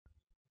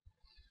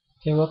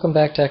Okay, welcome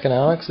back to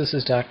economics. This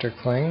is Dr.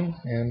 Kling,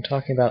 and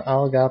talking about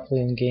oligopoly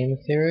and game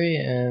theory.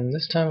 And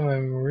this time I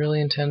really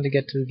intend to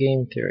get to the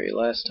game theory.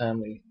 Last time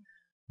we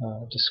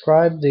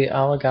described the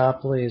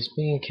oligopoly as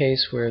being a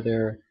case where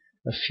there are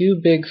a few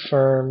big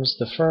firms.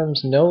 The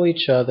firms know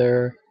each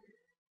other,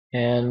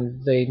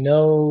 and they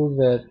know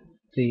that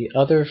the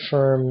other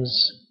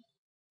firm's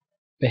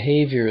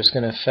behavior is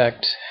going to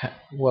affect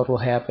what will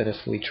happen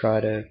if we try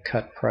to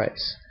cut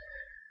price.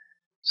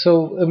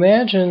 So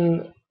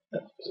imagine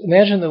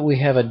that we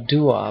have a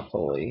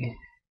duopoly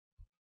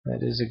that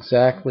is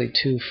exactly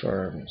two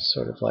firms,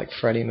 sort of like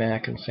Freddie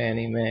Mac and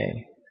Fannie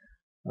Mae,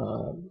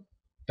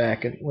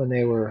 when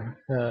they were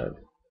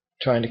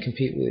trying to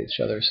compete with each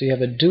other. So you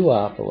have a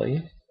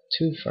duopoly,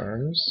 two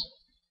firms,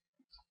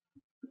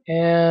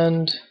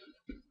 and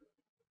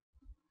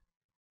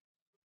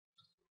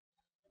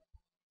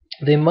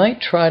they might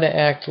try to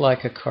act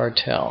like a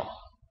cartel.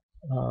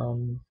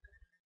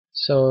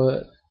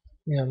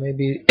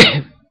 Maybe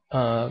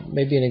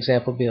maybe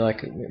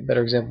a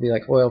better example would be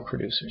like oil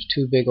producers,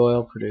 two big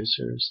oil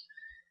producers,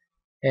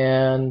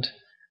 and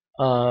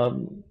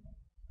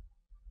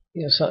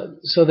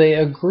so they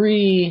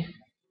agree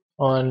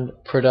on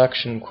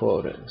production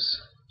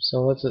quotas.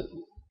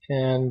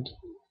 And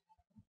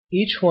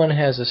each one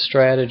has a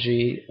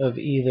strategy of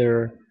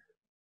either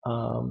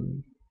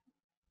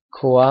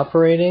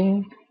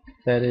cooperating.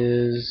 That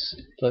is,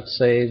 let's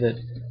say that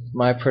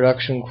my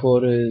production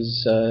quota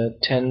is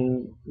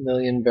 10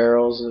 million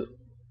barrels of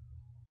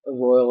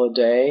oil a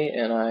day,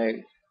 and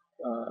I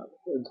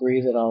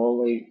agree that I'll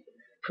only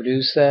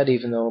produce that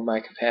even though my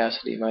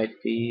capacity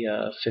might be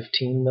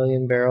 15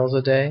 million barrels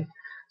a day.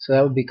 So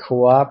that would be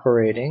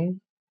cooperating,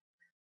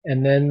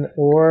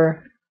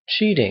 or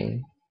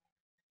cheating.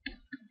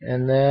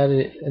 And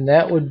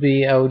that would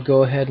be, I would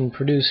go ahead and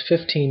produce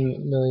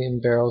 15 million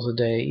barrels a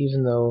day,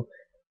 even though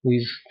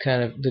we've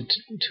the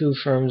two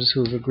firms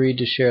who've agreed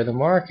to share the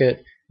market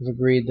have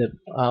agreed that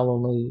I'll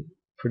only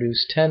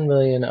produce 10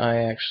 million.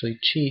 I actually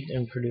cheat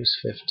and produce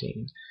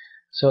 15.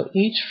 So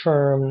each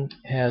firm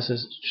has a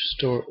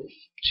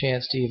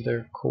chance to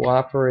either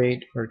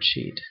cooperate or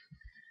cheat.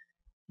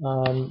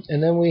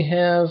 And then we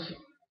have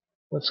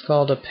what's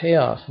called a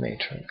payoff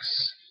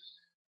matrix.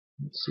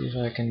 Let's see if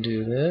I can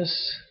do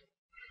this.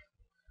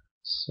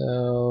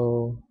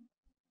 So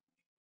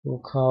we'll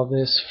call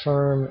this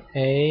firm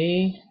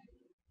A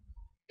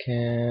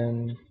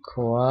can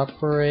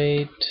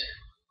cooperate.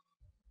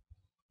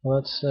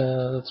 Let's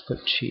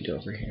put cheat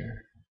over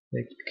here.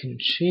 They can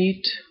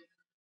cheat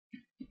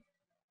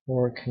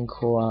or can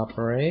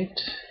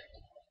cooperate.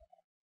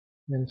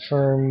 And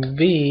firm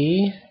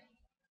B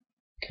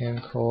can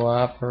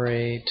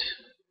cooperate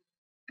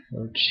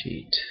or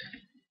cheat.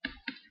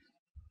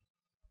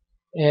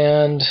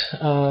 And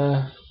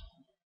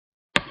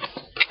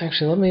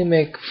actually, let me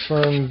make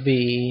firm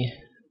B.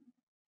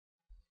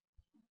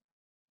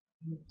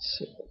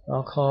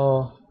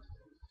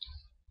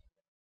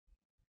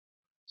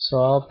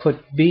 I'll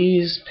put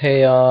B's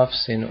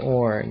payoffs in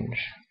orange,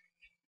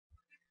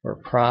 or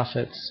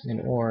profits in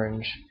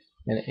orange,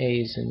 and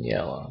A's in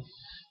yellow.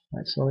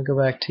 Alright, so let me go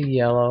back to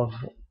yellow,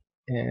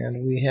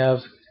 and we have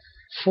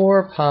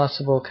four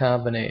possible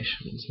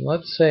combinations.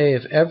 Let's say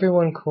if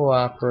everyone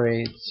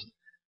cooperates,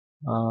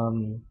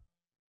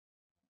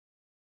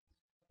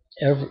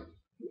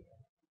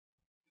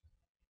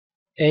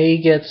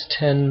 A gets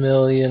 10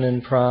 million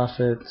in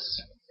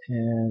profits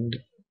and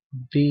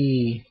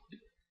B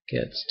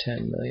gets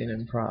 10 million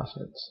in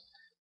profits.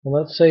 And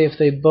let's say if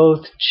they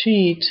both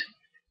cheat,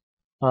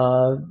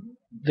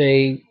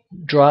 they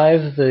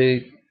drive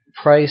the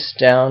price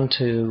down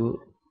to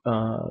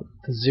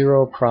the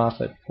zero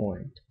profit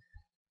point.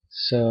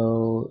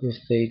 So if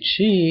they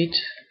cheat,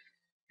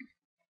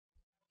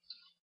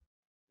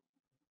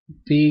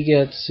 B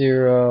gets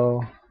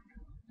 0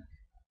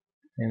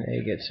 and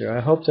A gets 0.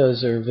 I hope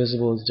those are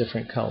visible as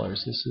different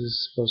colors. This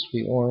is supposed to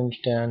be orange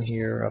down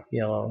here, up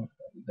yellow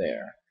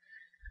there.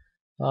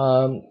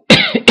 So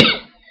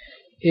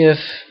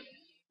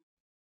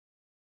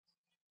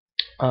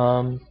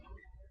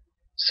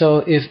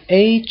if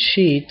A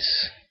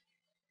cheats,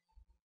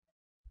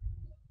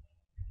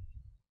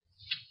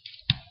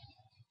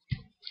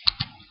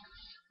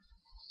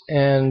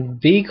 and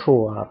B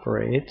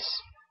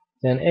cooperates,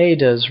 then A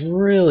does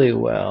really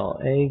well.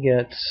 A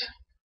gets,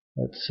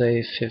 let's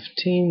say,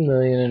 15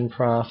 million in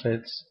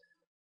profits,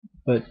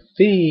 but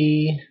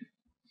B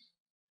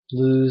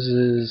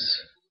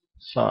loses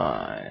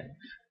 5.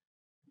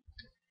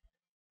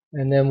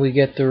 And then we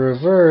get the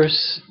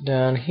reverse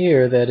down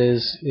here. That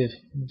is, if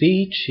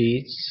B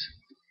cheats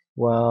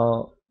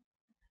while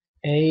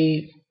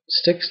A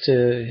sticks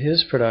to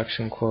his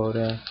production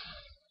quota,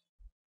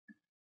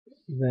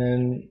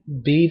 then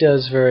B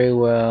does very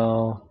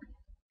well,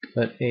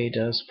 but A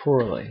does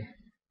poorly.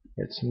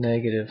 It's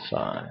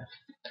 -5.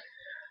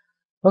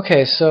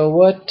 Okay, so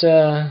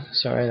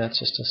sorry, that's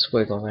just a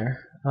squiggle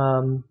there.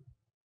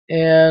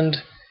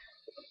 And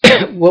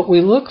what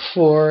we look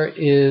for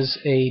is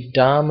a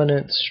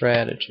dominant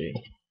strategy.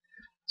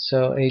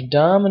 So a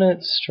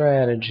dominant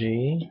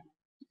strategy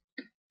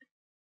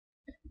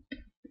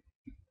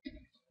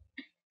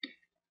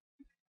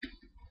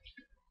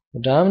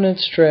The dominant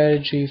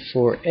strategy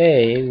for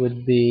A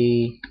would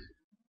be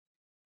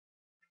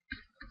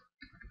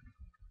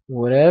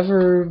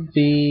whatever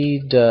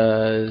B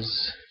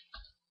does,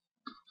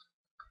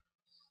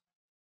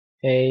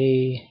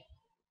 A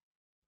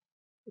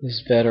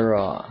is better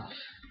off.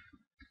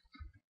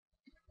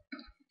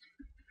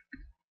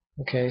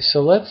 Okay,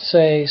 so let's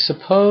say,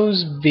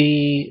 suppose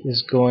B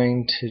is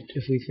going to,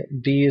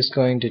 B is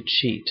going to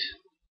cheat.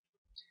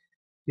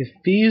 If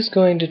B is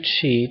going to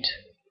cheat,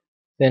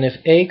 then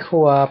if A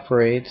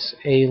cooperates,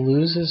 A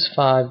loses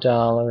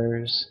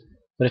 $5,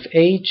 but if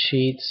A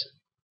cheats,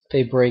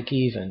 they break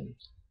even.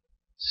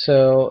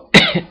 So,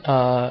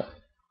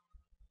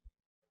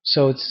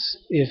 so it's,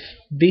 if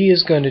B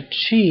is going to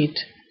cheat,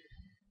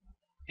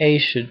 A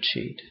should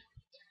cheat.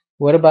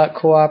 What about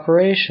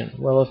cooperation?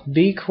 Well, if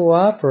B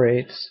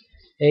cooperates,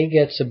 A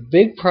gets a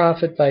big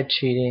profit by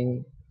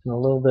cheating and a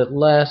little bit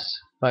less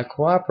by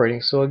cooperating.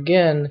 So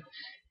again,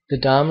 the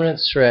dominant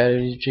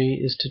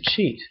strategy is to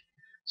cheat.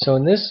 So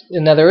in this,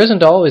 now there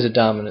isn't always a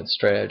dominant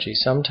strategy.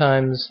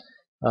 Sometimes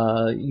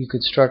you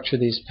could structure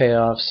these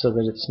payoffs so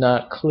that it's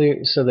not clear,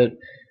 so that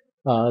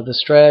the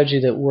strategy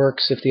that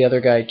works if the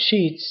other guy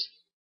cheats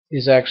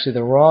is actually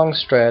the wrong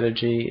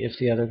strategy if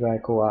the other guy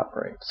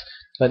cooperates.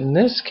 But in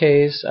this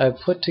case, I've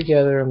put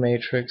together a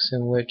matrix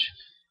in which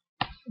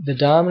the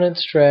dominant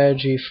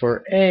strategy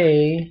for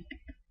A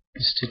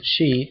is to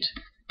cheat,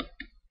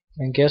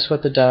 and guess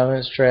what the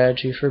dominant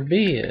strategy for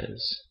B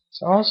is?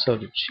 It's also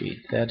to cheat.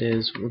 That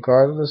is,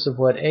 regardless of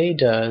what A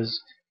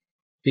does,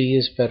 B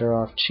is better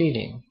off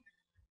cheating.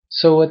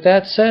 So what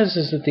that says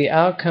is that the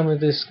outcome of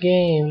this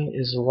game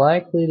is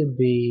likely to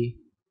be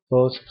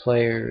both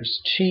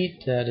players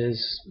cheat. That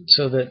is,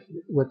 so that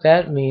what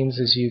that means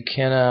is you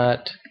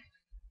cannot,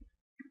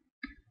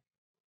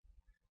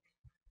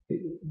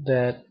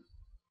 that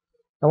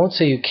I won't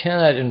say you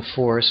cannot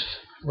enforce,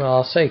 well,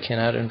 I'll say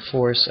cannot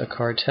enforce a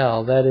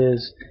cartel. That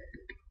is,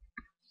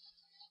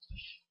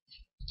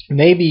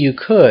 maybe you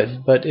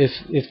could, but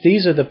if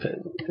these are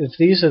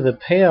the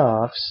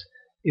payoffs,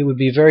 it would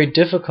be very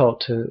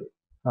difficult to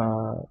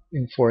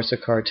enforce a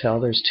cartel.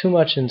 There's too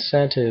much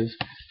incentive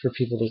for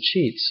people to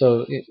cheat.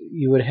 So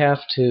you would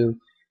have to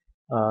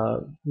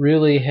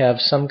really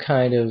have some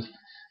kind of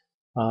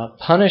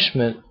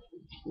punishment.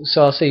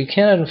 So I'll say you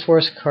cannot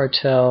enforce a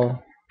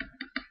cartel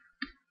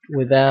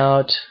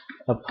without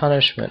a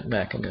punishment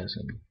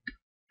mechanism.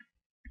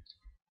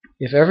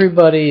 If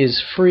everybody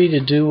is free to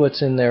do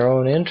what's in their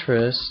own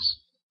interests,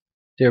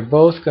 they're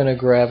both going to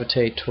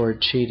gravitate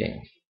toward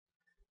cheating.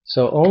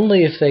 So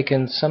only if they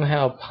can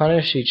somehow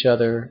punish each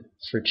other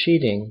for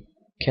cheating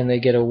can they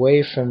get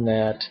away from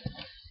that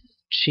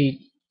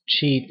cheat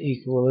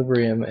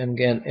equilibrium and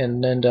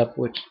end up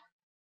with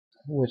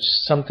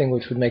something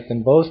which would make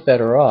them both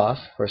better off.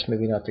 Of course,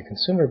 maybe not the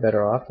consumer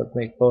better off, but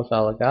make both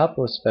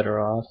oligopolists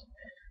better off,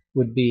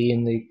 would be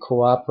in the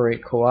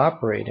cooperate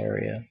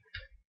area.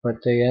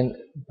 But they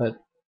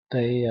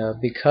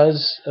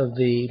because of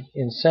the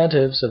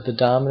incentives of the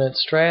dominant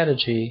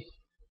strategy,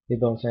 they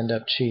both end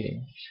up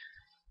cheating.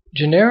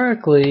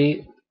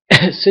 Generically,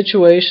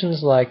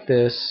 situations like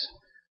this,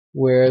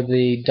 where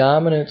the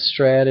dominant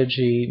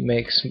strategy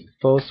makes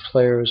both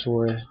players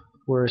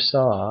worse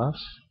off.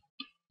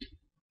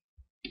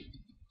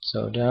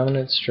 So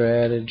dominant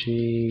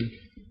strategy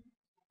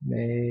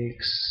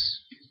makes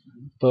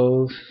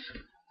both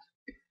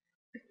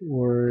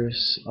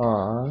worse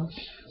off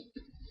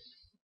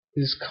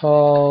is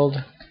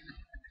called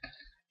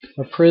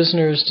a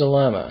prisoner's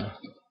dilemma.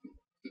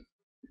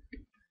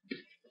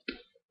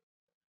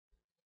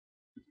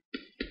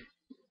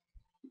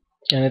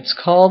 And it's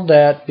called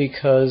that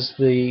because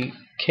the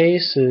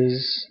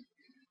cases,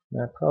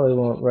 I probably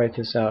won't write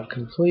this out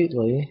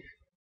completely,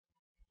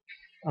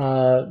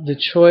 the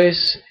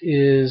choice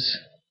is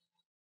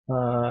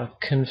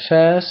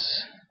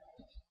confess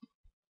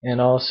and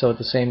also at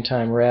the same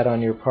on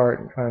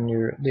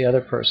the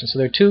other person. So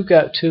there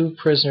are two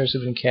prisoners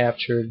who've been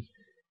captured,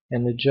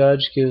 and the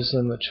judge gives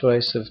them a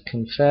choice of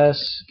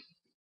confess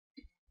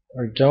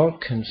or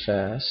don't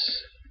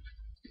confess.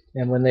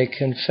 And when they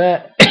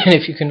confess,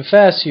 if you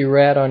confess, you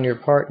rat on your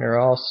partner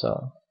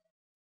also.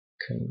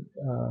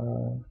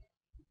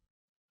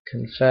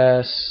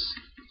 Confess,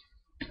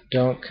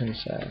 don't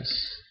confess.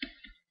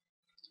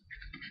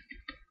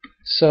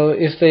 So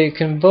if they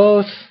can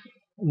both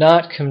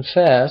not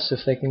confess,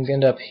 if they can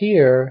end up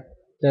here,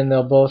 then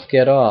they'll both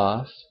get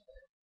off.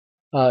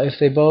 If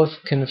they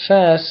both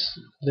confess,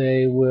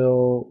 they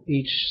will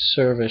each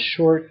serve a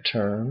short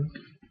term.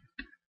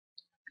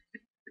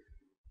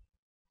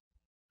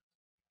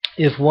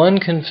 If one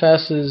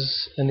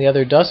confesses and the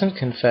other doesn't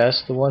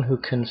confess, the one who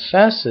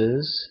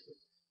confesses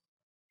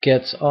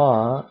gets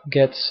off.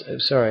 Gets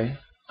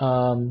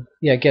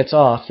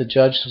off. The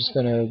judge is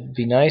going to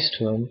be nice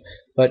to him,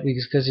 but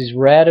because he's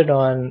ratted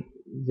on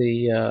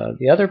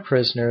the other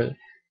prisoner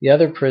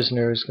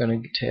is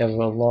going to have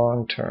a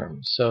long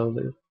term. So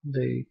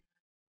the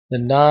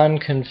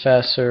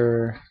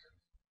non-confessor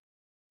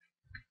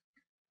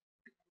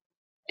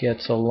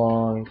gets a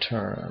long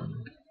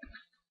term.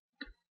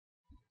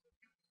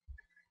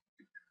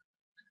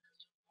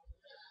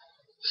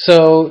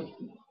 So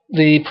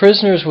the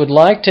prisoners would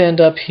like to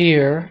end up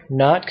here,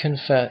 neither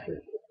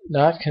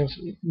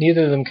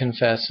of them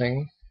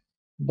confessing,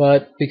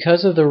 but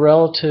because of the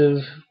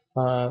relative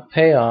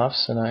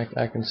payoffs, and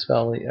I could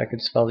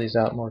spell these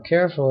out more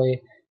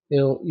carefully.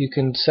 You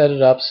can set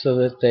it up so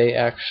that they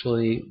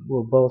actually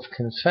will both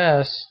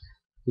confess,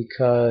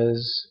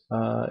 because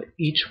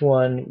each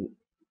one,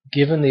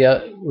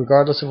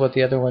 regardless of what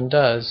the other one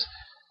does,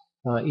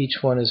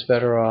 each one is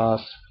better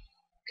off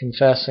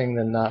confessing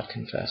than not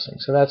confessing.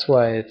 So that's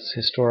why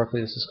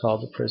historically this is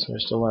called the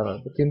prisoner's dilemma.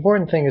 But the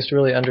important thing is to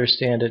really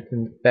understand it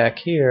back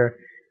here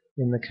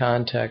in the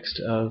context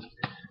of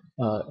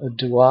a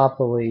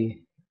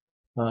duopoly,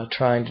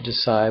 trying to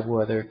decide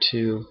whether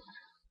to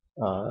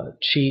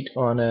cheat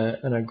on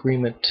an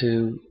agreement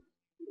to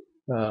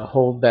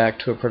hold back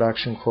to a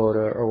production quota,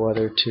 or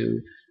whether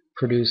to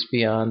produce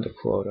beyond the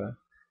quota.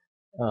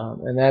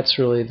 And that's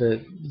really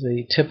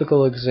the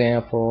typical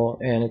example,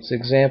 and it's an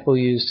example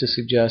used to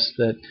suggest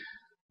that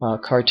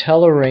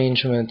cartel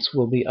arrangements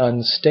will be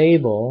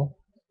unstable,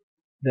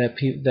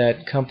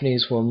 that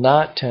companies will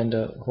not tend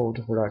to hold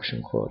to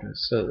production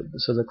quotas.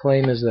 So the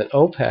claim is that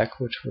OPEC,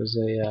 which was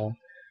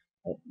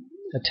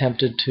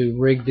attempted to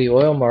rig the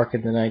oil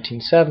market in the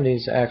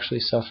 1970s, actually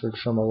suffered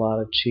from a lot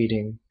of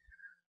cheating,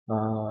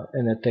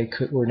 and that they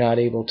were not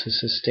able to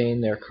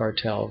sustain their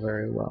cartel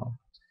very well.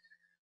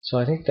 So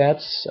I think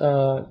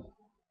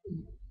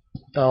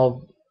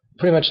I'll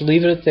pretty much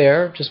leave it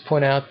there. Just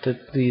point out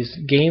that these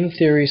game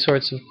theory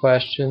sorts of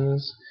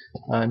questions,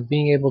 and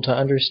being able to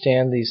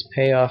understand these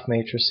payoff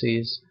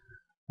matrices,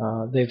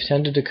 they've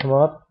tended to come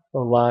up a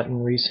lot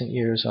in recent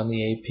years on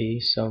the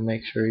AP, so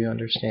make sure you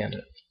understand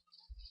it.